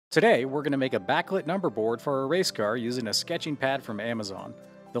Today, we're going to make a backlit number board for our race car using a sketching pad from Amazon.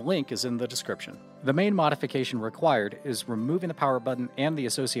 The link is in the description. The main modification required is removing the power button and the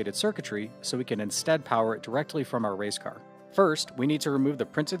associated circuitry so we can instead power it directly from our race car. First, we need to remove the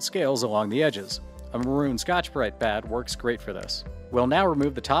printed scales along the edges. A maroon Scotch-Brite pad works great for this. We'll now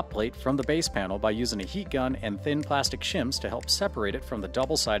remove the top plate from the base panel by using a heat gun and thin plastic shims to help separate it from the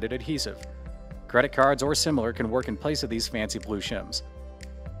double-sided adhesive. Credit cards or similar can work in place of these fancy blue shims.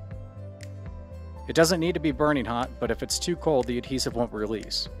 It doesn't need to be burning hot, but if it's too cold, the adhesive won't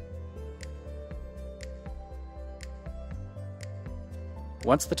release.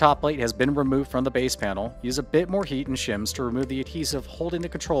 Once the top plate has been removed from the base panel, use a bit more heat and shims to remove the adhesive holding the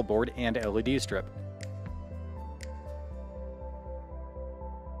control board and LED strip.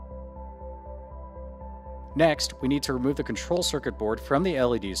 Next, we need to remove the control circuit board from the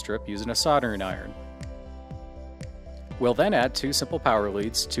LED strip using a soldering iron. We'll then add two simple power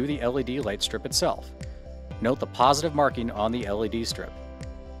leads to the LED light strip itself. Note the positive marking on the LED strip.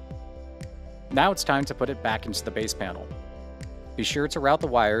 Now it's time to put it back into the base panel. Be sure to route the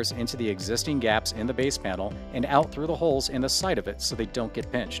wires into the existing gaps in the base panel and out through the holes in the side of it so they don't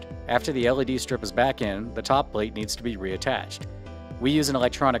get pinched. After the LED strip is back in, the top plate needs to be reattached. We use an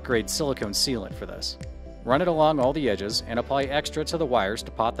electronic grade silicone sealant for this. Run it along all the edges and apply extra to the wires to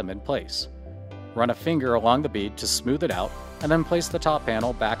pot them in place. Run a finger along the bead to smooth it out, and then place the top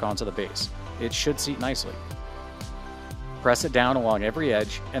panel back onto the base. It should seat nicely. Press it down along every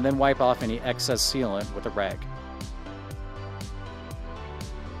edge, and then wipe off any excess sealant with a rag.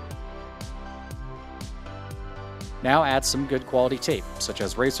 Now add some good quality tape, such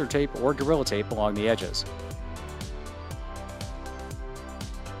as racer tape or Gorilla Tape along the edges.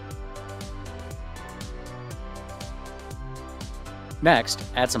 Next,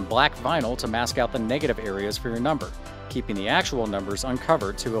 add some black vinyl to mask out the negative areas for your number, keeping the actual numbers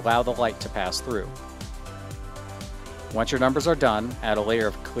uncovered to allow the light to pass through. Once your numbers are done, add a layer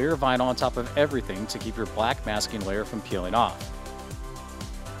of clear vinyl on top of everything to keep your black masking layer from peeling off.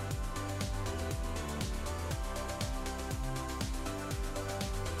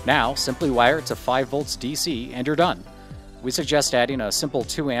 Now, simply wire it to 5 volts DC and you're done. We suggest adding a simple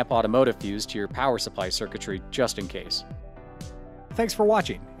 2 amp automotive fuse to your power supply circuitry just in case. Thanks for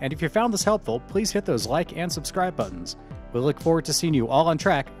watching, and if you found this helpful, please hit those like and subscribe buttons. We look forward to seeing you all on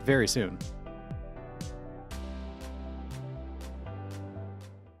track very soon.